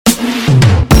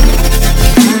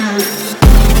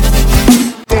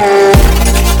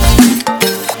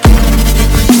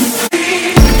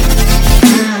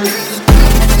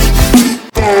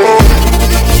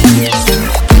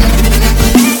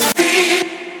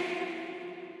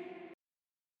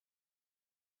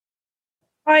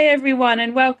Hi everyone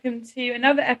and welcome to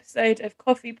another episode of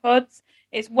CoffeePods.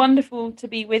 It's wonderful to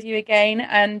be with you again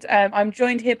and I'm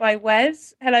joined here by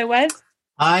Wes. Hello Wes.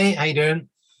 Hi, how you doing?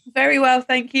 Very well,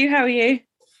 thank you. How are you?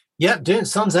 Yeah, doing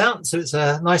sun's out, so it's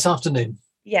a nice afternoon.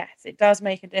 Yes, it does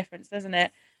make a difference, doesn't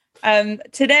it?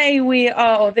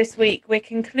 This week, we're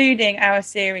concluding our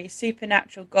series,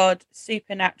 Supernatural God,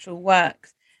 Supernatural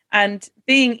Works. And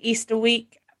being Easter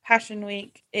week, Passion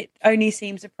week, it only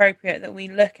seems appropriate that we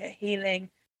look at healing.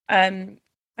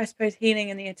 I suppose healing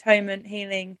in the atonement,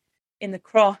 healing in the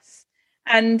cross.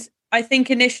 And I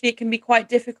think initially it can be quite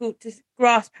difficult to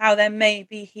grasp how there may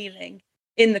be healing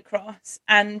in the cross.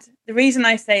 And the reason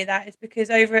I say that is because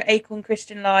over at Acorn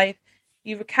Christian Live,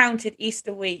 you recounted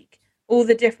Easter week, all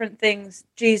the different things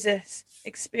Jesus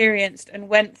experienced and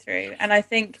went through. And I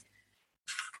think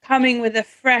coming with a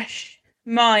fresh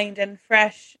mind and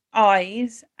fresh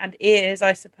eyes and ears,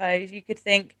 I suppose, you could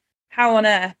think, how on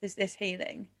earth is this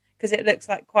healing? Because it looks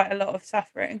like quite a lot of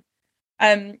suffering.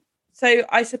 So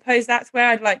I suppose that's where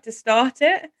I'd like to start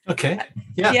it. Okay,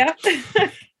 yeah. Yeah.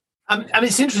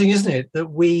 It's interesting, isn't it, that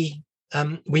we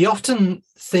often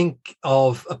think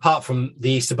of, apart from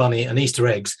the Easter Bunny and Easter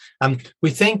eggs,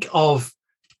 we think of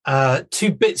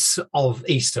two bits of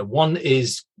Easter. One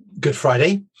is Good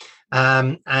Friday,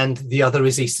 and the other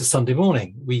is Easter Sunday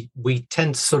morning. We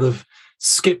tend to sort of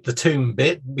skip the tomb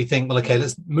bit. We think, well, okay,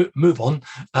 let's move on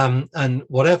and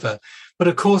whatever. But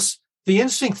of course, the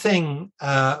interesting thing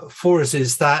for us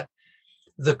is that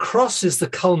the cross is the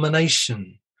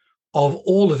culmination of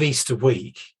all of Easter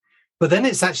week, but then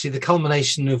it's actually the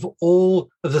culmination of all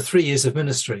of the 3 years of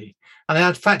ministry. And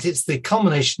in fact, it's the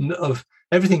culmination of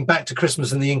everything back to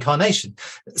Christmas and the incarnation.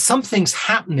 Something's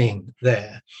happening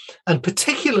there. And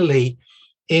particularly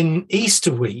in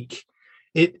Easter week,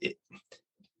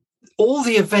 all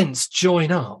the events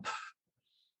join up,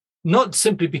 not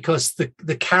simply because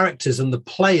the characters and the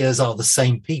players are the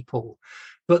same people,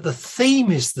 but the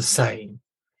theme is the same.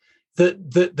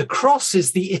 The cross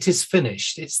is it is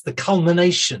finished. It's the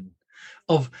culmination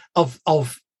of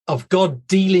God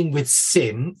dealing with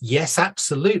sin. Yes,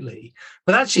 absolutely.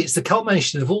 But actually, it's the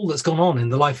culmination of all that's gone on in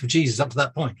the life of Jesus up to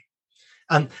that point.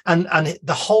 And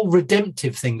the whole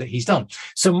redemptive thing that he's done.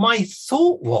 So my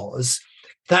thought was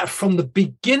that from the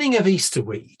beginning of Easter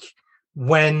week,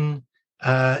 when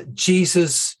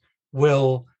Jesus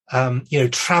will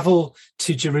travel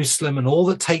to Jerusalem and all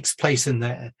that takes place in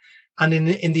there, and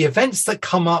in the events that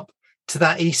come up to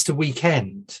that Easter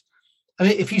weekend, I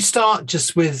mean, if you start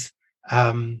just with,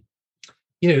 the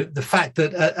fact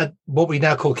that at what we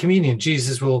now call communion,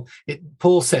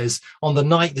 Paul says, on the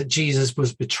night that Jesus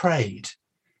was betrayed,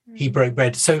 he broke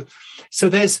bread. So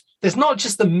there's not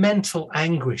just the mental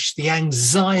anguish, the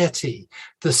anxiety,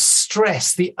 the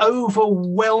stress, the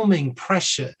overwhelming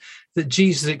pressure that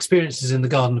Jesus experiences in the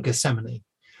Garden of Gethsemane.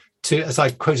 As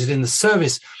I quoted in the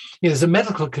service, there's a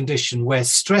medical condition where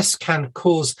stress can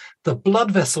cause the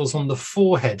blood vessels on the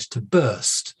forehead to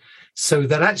burst, so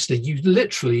that actually you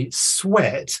literally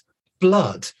sweat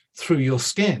blood through your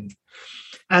skin.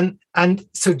 And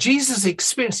so Jesus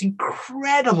experienced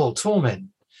incredible torment.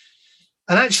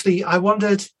 And actually, I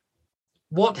wondered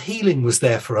what healing was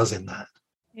there for us in that.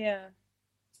 Yeah.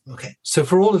 Okay. So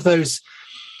for all of those,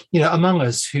 among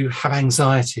us who have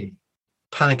anxiety,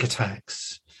 panic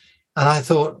attacks, and I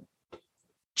thought,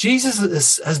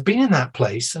 Jesus has been in that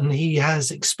place and he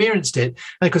has experienced it.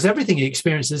 And because everything he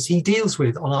experiences, he deals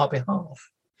with on our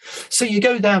behalf. So you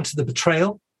go down to the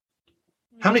betrayal.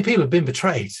 How many people have been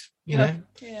betrayed? Yeah.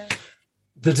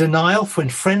 The denial, when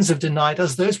friends have denied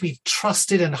us, those we've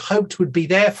trusted and hoped would be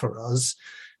there for us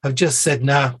have just said,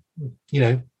 no,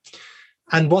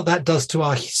 and what that does to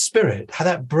our spirit, how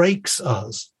that breaks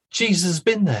us. Jesus has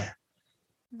been there.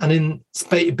 And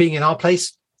in being in our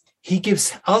place, he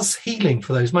gives us healing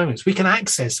for those moments. We can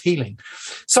access healing.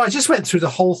 So I just went through the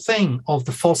whole thing of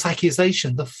the false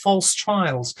accusation, the false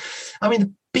trials. I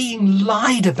mean, being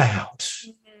lied about,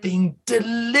 being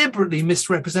deliberately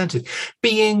misrepresented,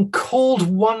 being called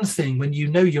one thing when you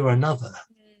know you're another.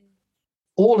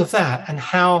 All of that, and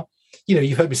how,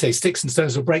 you've heard me say sticks and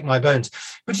stones will break my bones.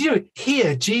 But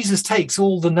here Jesus takes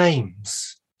all the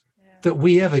names that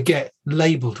we ever get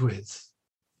labeled with.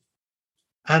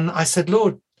 And I said,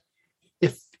 Lord,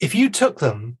 if you took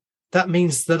them, that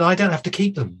means that I don't have to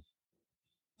keep them.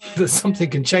 That something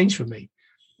can change for me.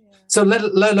 So let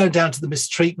alone down to the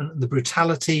mistreatment and the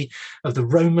brutality of the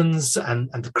Romans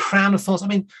and the crown of thorns. I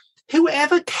mean,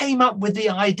 whoever came up with the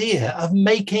idea of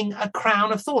making a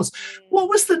crown of thorns? What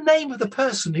was the name of the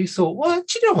person who thought, well,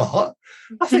 do you know what?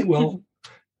 I think,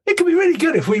 it could be really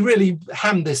good if we really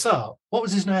hammed this up. What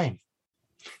was his name?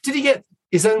 Did he get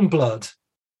his own blood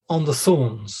on the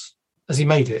thorns as he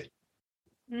made it.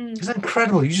 It's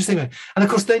incredible. You just think about it. And of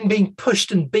course, then being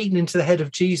pushed and beaten into the head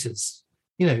of Jesus,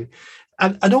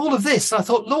 and all of this. And I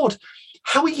thought, Lord,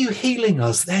 how are you healing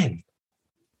us then?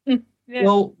 Yeah.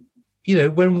 Well,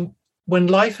 when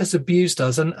life has abused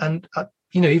us, and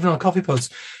even on CoffeePods,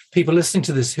 people listening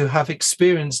to this who have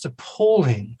experienced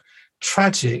appalling,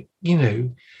 tragic,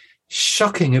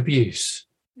 shocking abuse.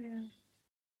 Yeah.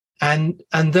 And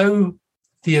though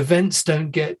the events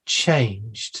don't get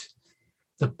changed,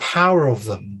 the power of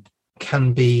them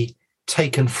can be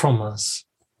taken from us,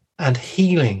 and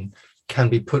healing can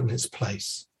be put in its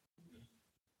place.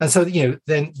 And so,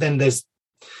 then there's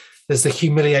the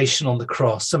humiliation on the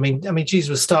cross. I mean, Jesus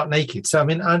was stark naked. So,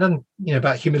 I don't know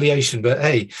about humiliation, but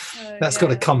hey, that's got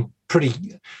to come pretty.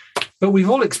 But we've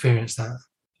all experienced that.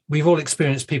 We've all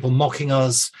experienced people mocking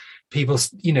us, people,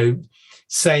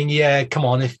 saying, "Yeah, come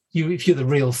on, if you're the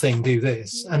real thing, do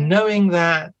this," and knowing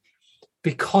that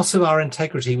because of our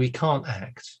integrity, we can't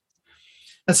act.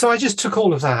 And so I just took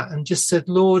all of that and just said,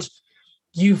 Lord,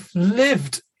 you've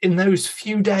lived in those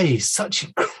few days such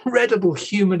incredible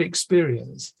human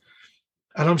experience.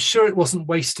 And I'm sure it wasn't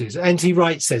wasted. N.T.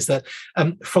 Wright says that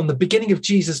from the beginning of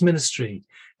Jesus' ministry,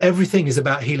 everything is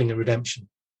about healing and redemption.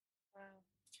 Wow.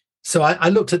 So I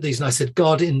looked at these and I said,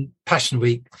 God, in Passion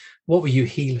Week, what were you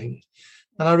healing?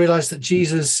 And I realized that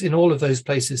Jesus in all of those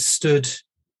places stood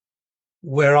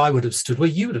where I would have stood, where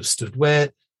you would have stood, where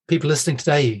people listening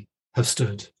today have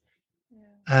stood. Yeah.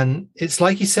 And it's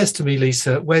like he says to me,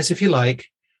 Lisa, whereas if you like,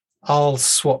 I'll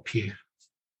swap you.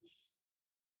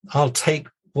 I'll take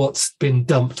what's been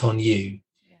dumped on you.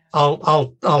 Yeah.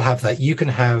 I'll have that. You can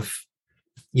have,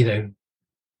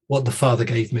 what the Father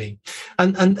gave me.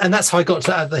 And that's how I got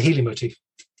to the healing motif.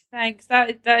 Thanks.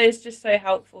 That is just so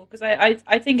helpful, because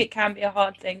I think it can be a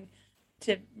hard thing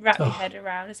to wrap your head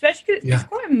around, especially because it's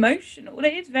quite emotional.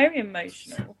 It is very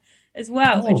emotional as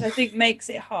well, which I think makes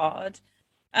it hard.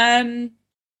 I'm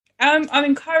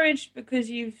encouraged because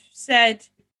you've said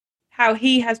how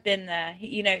he has been there,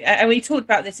 and we talked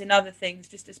about this in other things,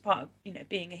 just as part of,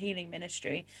 being a healing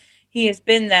ministry. He has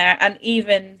been there, and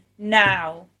even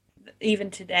now,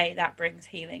 even today, that brings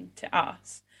healing to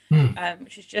us,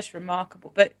 which is just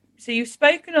remarkable. But so you've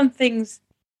spoken on things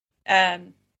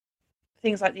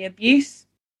like the abuse,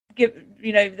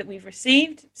 that we've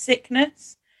received,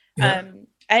 sickness,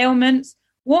 ailments.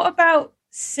 What about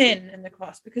sin and the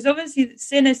cross? Because obviously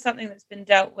sin is something that's been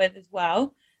dealt with as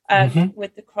well,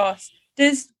 with the cross.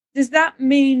 Does that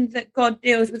mean that God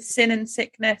deals with sin and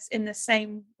sickness in the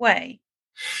same way?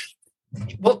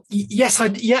 Well, yes,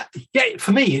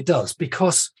 for me it does,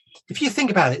 because if you think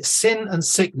about it, sin and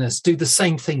sickness do the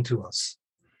same thing to us,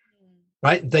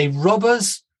 right? They rob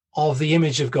us of the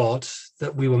image of God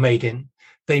that we were made in.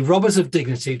 They rob us of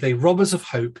dignity. They rob us of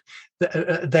hope.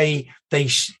 They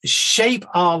shape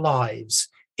our lives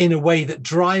in a way that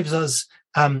drives us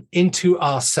into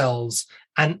ourselves,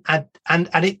 and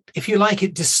it, if you like,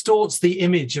 it distorts the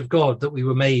image of God that we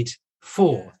were made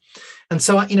for. And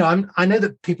so, I know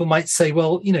that people might say,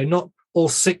 well, not all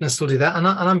sickness will do that, and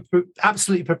I'm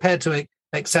absolutely prepared to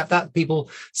accept that.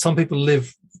 Some people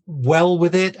live well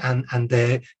with it, and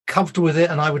they're comfortable with it,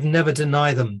 and I would never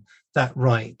deny them that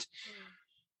right.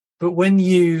 But when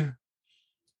you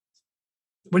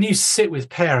sit with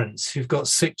parents who've got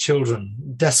sick children,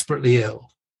 desperately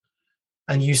ill,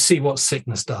 and you see what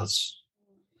sickness does,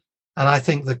 and I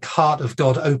think the heart of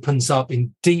God opens up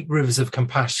in deep rivers of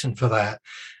compassion for that.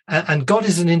 And God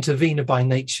is an intervener by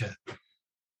nature.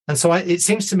 And so it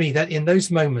seems to me that in those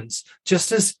moments,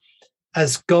 just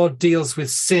as God deals with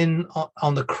sin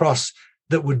on the cross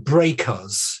that would break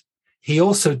us, he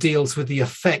also deals with the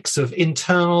effects of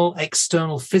internal,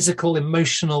 external, physical,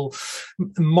 emotional,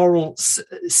 moral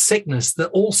sickness that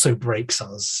also breaks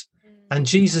us. And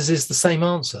Jesus is the same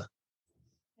answer.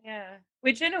 Yeah,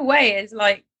 which in a way is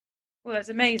like, well, it's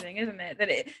amazing, isn't it?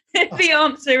 That the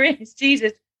answer is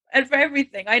Jesus, and for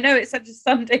everything. I know it's such a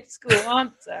Sunday school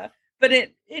answer, but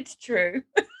it's true.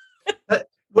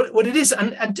 What it is,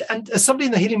 and as somebody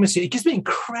in the healing ministry, it gives me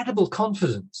incredible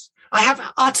confidence. I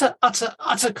have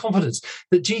utter confidence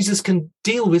that Jesus can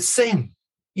deal with sin,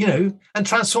 and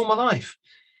transform my life.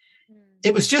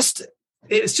 It was just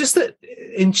that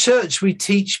in church we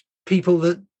teach people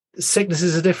that sickness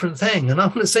is a different thing, and I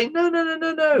want to say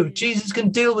no. Jesus can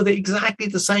deal with it exactly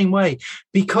the same way,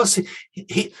 because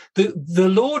the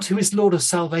Lord, who is Lord of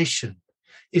salvation,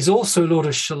 is also Lord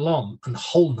of shalom and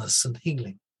wholeness and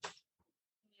healing.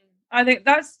 I think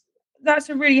that's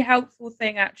a really helpful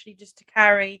thing, actually, just to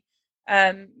carry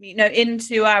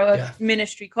into our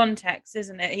ministry context,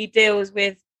 isn't it? He deals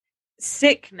with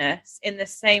sickness in the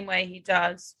same way he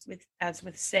does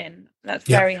with sin. That's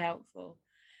Yeah. very helpful.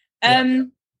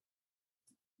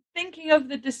 Thinking of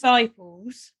the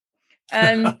disciples,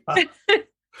 because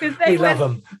we love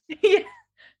them. Yeah,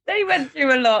 they went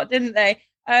through a lot, didn't they?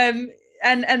 And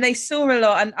they saw a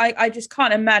lot, and I just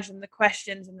can't imagine the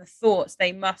questions and the thoughts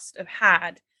they must have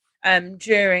had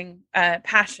during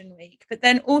Passion Week, but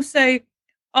then also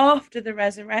after the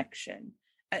resurrection.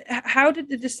 How did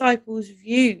the disciples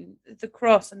view the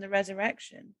cross and the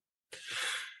resurrection?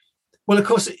 Well, of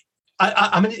course,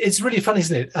 I mean, it's really fun,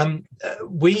 isn't it?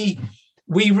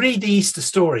 We read the Easter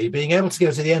story, being able to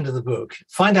go to the end of the book,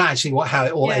 find out actually how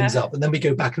it all ends up, and then we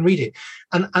go back and read it.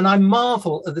 And I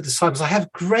marvel at the disciples. I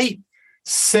have great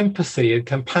sympathy and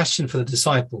compassion for the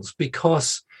disciples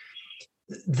because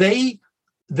they're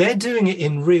doing it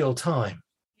in real time.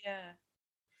 Yeah.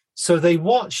 So they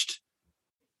watched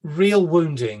real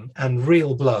wounding and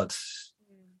real blood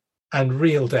and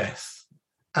real death,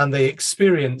 and they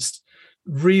experienced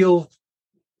real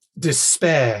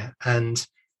despair and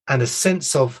a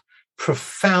sense of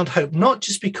profound hope, not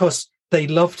just because they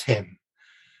loved him,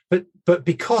 but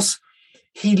because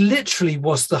he literally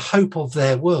was the hope of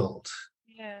their world.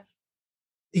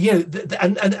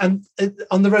 And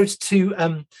on the road to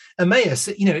Emmaus,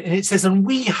 and it says, and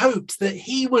we hoped that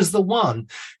he was the one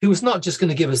who was not just going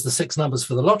to give us the 6 numbers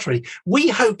for the lottery. We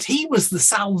hoped he was the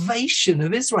salvation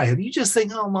of Israel. You just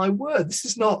think, oh my word, this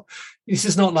is not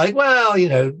like, well,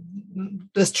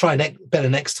 let's try better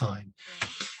next time.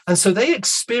 And so they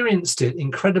experienced it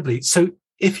incredibly. So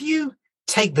if you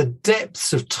take the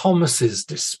depths of Thomas's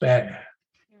despair,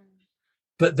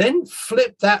 but then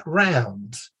flip that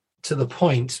round to the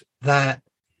point that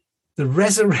the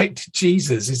resurrected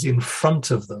Jesus is in front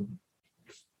of them.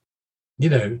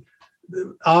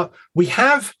 We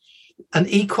have an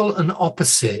equal and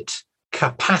opposite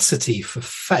capacity for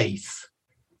faith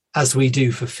as we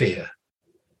do for fear.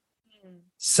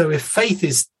 So if faith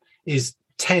is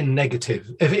 10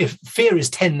 negative, if fear is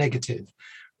 10 negative,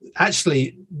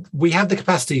 actually we have the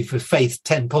capacity for faith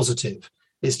 10 positive.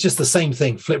 It's just the same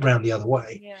thing, flip around the other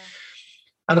way. Yeah.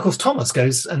 And of course, Thomas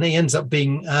goes and he ends up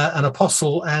being an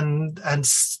apostle and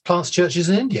plants churches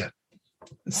in India.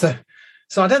 So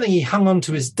I don't think he hung on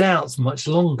to his doubts much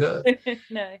longer.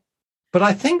 No. But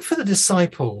I think for the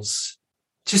disciples,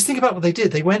 just think about what they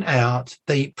did. They went out,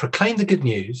 they proclaimed the good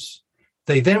news.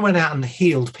 They then went out and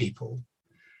healed people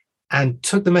and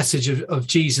took the message of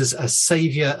Jesus as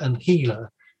savior and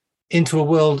healer into a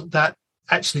world that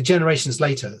actually generations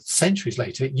later, centuries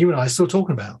later, you and I are still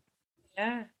talking about.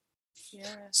 Yeah.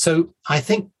 So I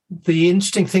think the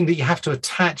interesting thing that you have to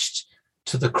attach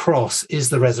to the cross is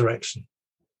the resurrection.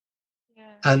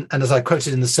 Yeah. And as I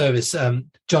quoted in the service,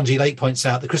 John G. Lake points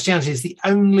out that Christianity is the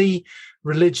only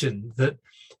religion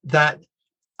that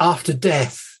after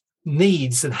death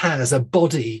needs and has a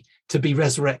body to be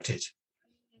resurrected.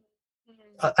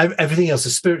 Everything else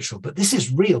is spiritual, but this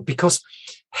is real because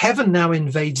heaven now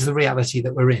invades the reality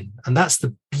that we're in. And that's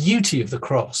the beauty of the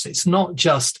cross. It's not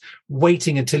just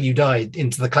waiting until you die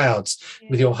into the clouds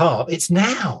with your harp. It's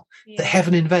now that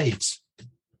heaven invades.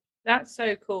 That's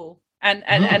so cool.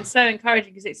 And so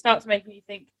encouraging because it starts making you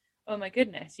think, oh my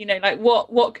goodness, like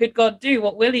what could God do?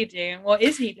 What will he do? And what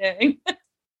is he doing?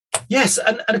 Yes.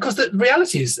 And of course, the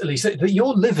reality is, Elisa, that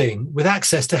you're living with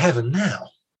access to heaven now.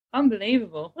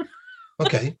 Unbelievable.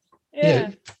 Okay.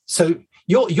 Yeah. So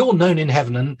you're known in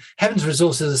heaven, and heaven's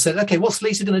resources have said, okay, what's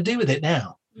Lisa going to do with it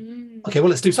now? Okay, well,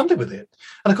 let's do something with it.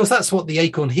 And of course, that's what the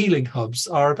Acorn Healing Hubs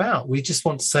are about. We just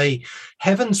want to say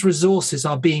heaven's resources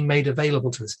are being made available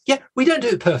to us. Yeah, we don't do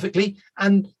it perfectly.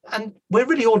 And we're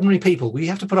really ordinary people. We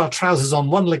have to put our trousers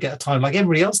on one leg at a time like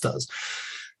everybody else does.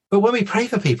 But when we pray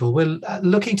for people, we're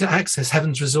looking to access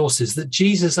heaven's resources that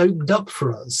Jesus opened up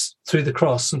for us through the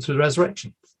cross and through the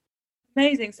resurrection.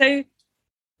 Amazing. So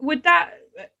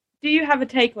do you have a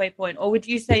takeaway point, or would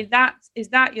you say is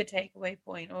that your takeaway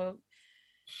point, or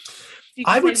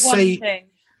I would say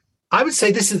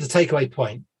this is the takeaway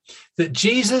point, that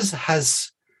Jesus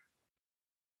has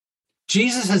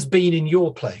been in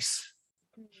your place,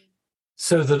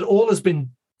 so that all has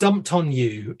been dumped on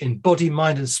you in body,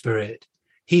 mind, and spirit.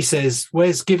 He says,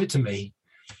 give it to me.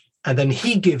 And then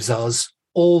he gives us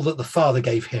all that the Father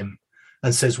gave him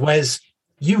and says,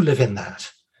 you live in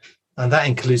that. And that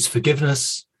includes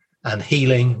forgiveness and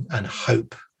healing and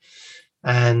hope.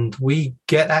 And we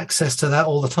get access to that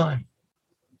all the time.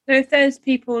 So if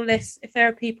there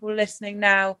are people listening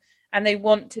now and they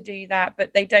want to do that,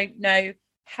 but they don't know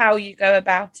how you go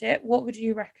about it, what would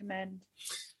you recommend?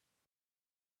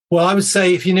 Well, I would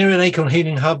say if you're near an Acorn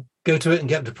Healing Hub, go to it and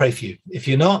get them to pray for you. If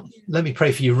you're not, let me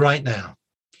pray for you right now.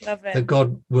 Love it. that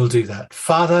God will do that.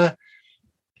 Father,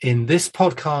 in this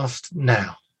podcast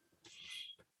now,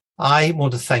 I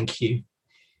want to thank you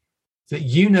that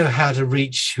you know how to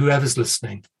reach whoever's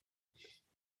listening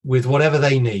with whatever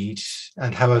they need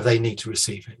and however they need to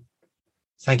receive it.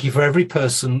 Thank you for every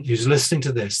person who's listening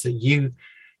to this, that you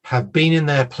have been in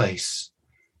their place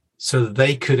so that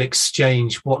they could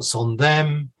exchange what's on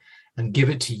them and give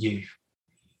it to you,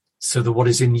 so that what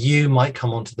is in you might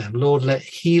come onto them. Lord, let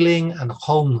healing and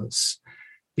wholeness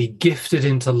be gifted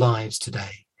into lives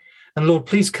today. And Lord,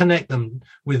 please connect them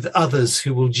with others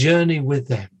who will journey with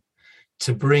them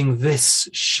to bring this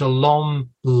shalom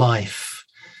life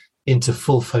into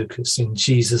full focus. In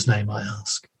Jesus' name I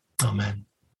ask. Amen.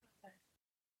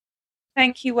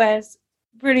 Thank you, Wes.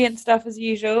 Brilliant stuff as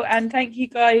usual. And thank you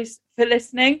guys for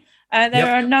listening.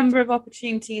 There are a number of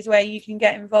opportunities where you can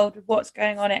get involved with what's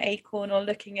going on at Acorn, or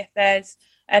looking if there's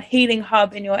a healing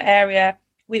hub in your area.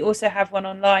 We also have one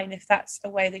online if that's a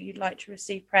way that you'd like to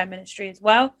receive prayer ministry as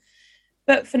well.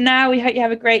 But for now, we hope you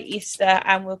have a great Easter,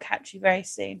 and we'll catch you very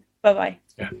soon. Bye-bye.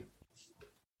 Yeah.